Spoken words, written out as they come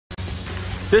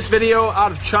This video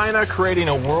out of China creating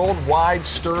a worldwide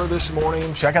stir this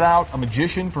morning. Check it out. A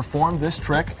magician performed this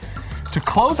trick to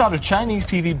close out a Chinese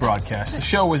TV broadcast. The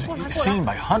show was seen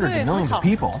by hundreds of millions of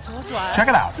people. Check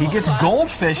it out. He gets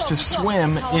goldfish to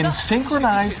swim in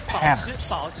synchronized patterns.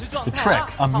 The trick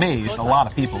amazed a lot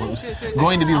of people. It was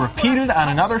going to be repeated on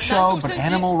another show, but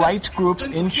animal rights groups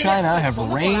in China have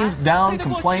rained down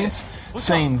complaints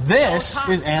saying this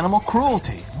is animal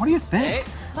cruelty. What do you think?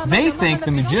 They think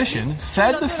the magician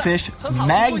fed the fish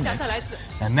magnets,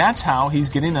 and that's how he's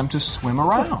getting them to swim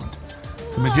around.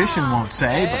 The magician won't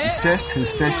say, but insists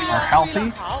his fish are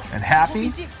healthy and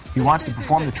happy. He wants to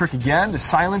perform the trick again to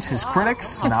silence his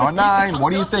critics. Now at 9, what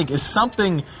do you think? Is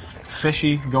something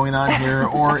fishy going on here,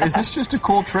 or is this just a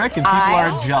cool trick and people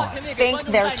are jealous? I think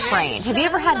they're trained. Have you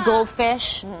ever had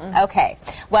goldfish? Okay.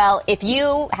 Well, if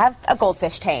you have a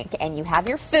goldfish tank and you have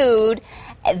your food,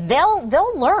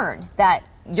 they'll learn that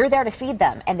you're there to feed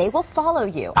them, and they will follow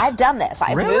you. I've done this.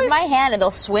 I've moved my hand, and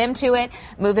they'll swim to it,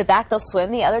 move it back, they'll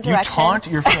swim the other direction. You taunt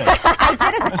your fish. I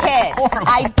did as a kid.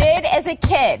 I did as a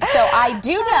kid. So I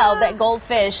do know that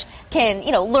goldfish can,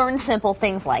 learn simple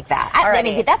things like that. I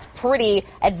mean, that's pretty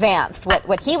advanced,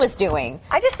 what he was doing.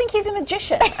 I just think he's a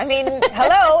magician. I mean,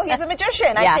 hello, he's a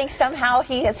magician. I think somehow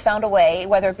he has found a way,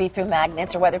 whether it be through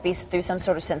magnets or whether it be through some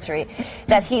sort of sensory,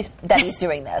 that he's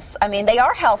doing this. I mean, they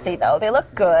are healthy, though. They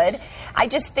look good. I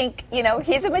just think,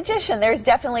 he's a magician. There's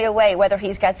definitely a way, whether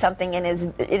he's got something in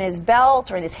his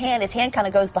belt or in his hand. His hand kind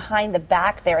of goes behind the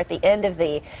back there at the end of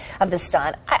the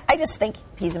stunt. I just think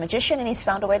he's a magician, and he's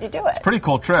found a way to do it. Pretty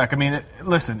cool trick. I mean,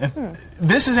 listen, if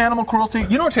this is animal cruelty,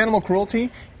 you know what's animal cruelty?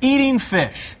 Eating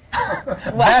fish.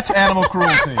 That's animal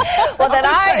cruelty. Well, then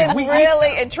I am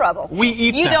really in trouble. We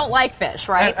eat You them. don't like fish,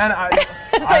 right? And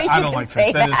I don't like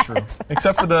fish. That is true.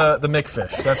 Except for the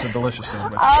McFish. That's a delicious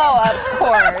sandwich. Oh, of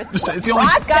course. It's the only,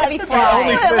 That's got to be fried.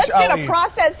 Let's get a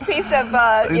processed piece of,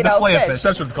 the filet-o-fish.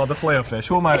 That's what it's called, the filet-o-fish.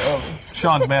 Who am I? Oh,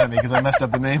 Sean's mad at me because I messed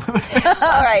up the name of the fish.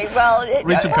 All right, well.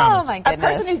 Read some comments. Oh, my A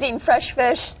goodness. person who's eating fresh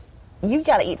fish, you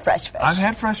got to eat fresh fish. I've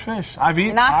had fresh fish. I've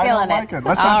eaten. Not feeling I don't like it. it.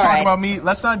 Let's not All talk right. about me.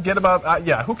 Let's not get about.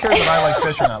 Who cares if I like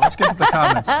fish or not? Let's get to the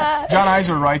comments. John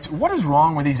Iser writes, "What is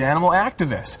wrong with these animal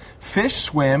activists? Fish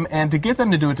swim, and to get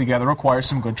them to do it together requires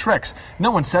some good tricks.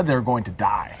 No one said they were going to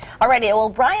die." Alrighty, well,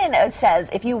 Brian says,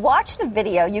 if you watch the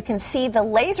video, you can see the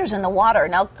lasers in the water.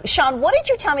 Now, Sean, what did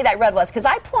you tell me that red was? Because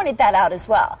I pointed that out as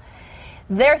well.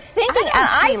 They're thinking,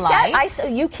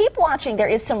 you keep watching, there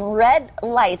is some red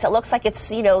lights. It looks like it's,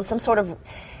 some sort of,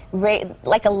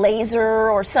 like a laser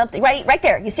or something. Right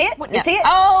there. You see it? You see it?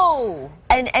 Oh!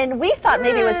 And we thought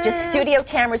maybe it was just studio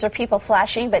cameras or people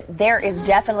flashing, but there is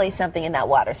definitely something in that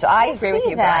water. So I agree with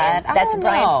you, Brian. That's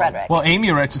Brian Frederick. Well,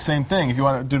 Amy writes the same thing. If you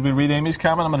want, did we read Amy's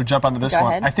comment? I'm going to jump onto this Go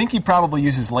one. ahead. I think he probably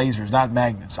uses lasers, not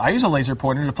magnets. I use a laser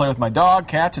pointer to play with my dog,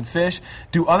 cats, and fish.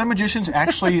 Do other magicians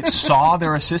actually saw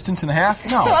their assistants in half?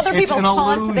 No. So other it's people an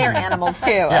taunt illusion. their animals too.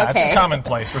 Yeah, okay. it's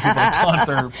commonplace for people to taunt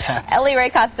their pets. Ellie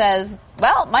Rakoff says,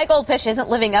 well, my goldfish isn't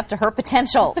living up to her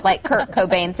potential, like Kurt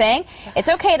Cobain saying. It's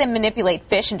okay to manipulate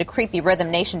fish into creepy Rhythm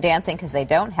Nation dancing because they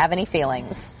don't have any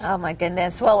feelings. Oh, my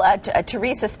goodness. Well,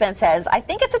 Teresa Spence says, I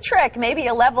think it's a trick, maybe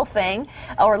a level thing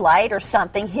or light or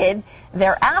something hid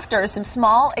thereafter, some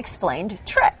small explained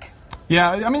trick. Yeah,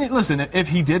 I mean, listen, if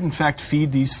he did, in fact,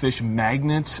 feed these fish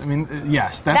magnets, I mean,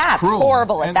 yes, that's cruel. That's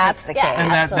horrible if that's the case. And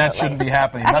that shouldn't be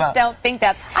happening. I don't think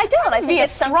that's... I think be a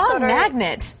it's some strong sort of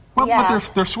magnet. Well,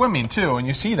 but they're swimming, too, and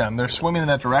you see them. They're swimming in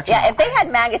that direction. Yeah, if they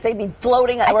had magnets, they'd be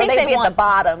floating, or they'd be at the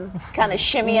bottom, kind of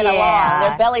shimmying along.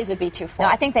 Their bellies would be too full. No,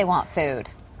 I think they want food.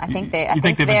 I think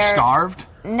they've been starved?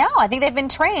 No, I think they've been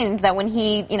trained that when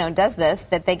he, does this,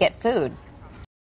 that they get food.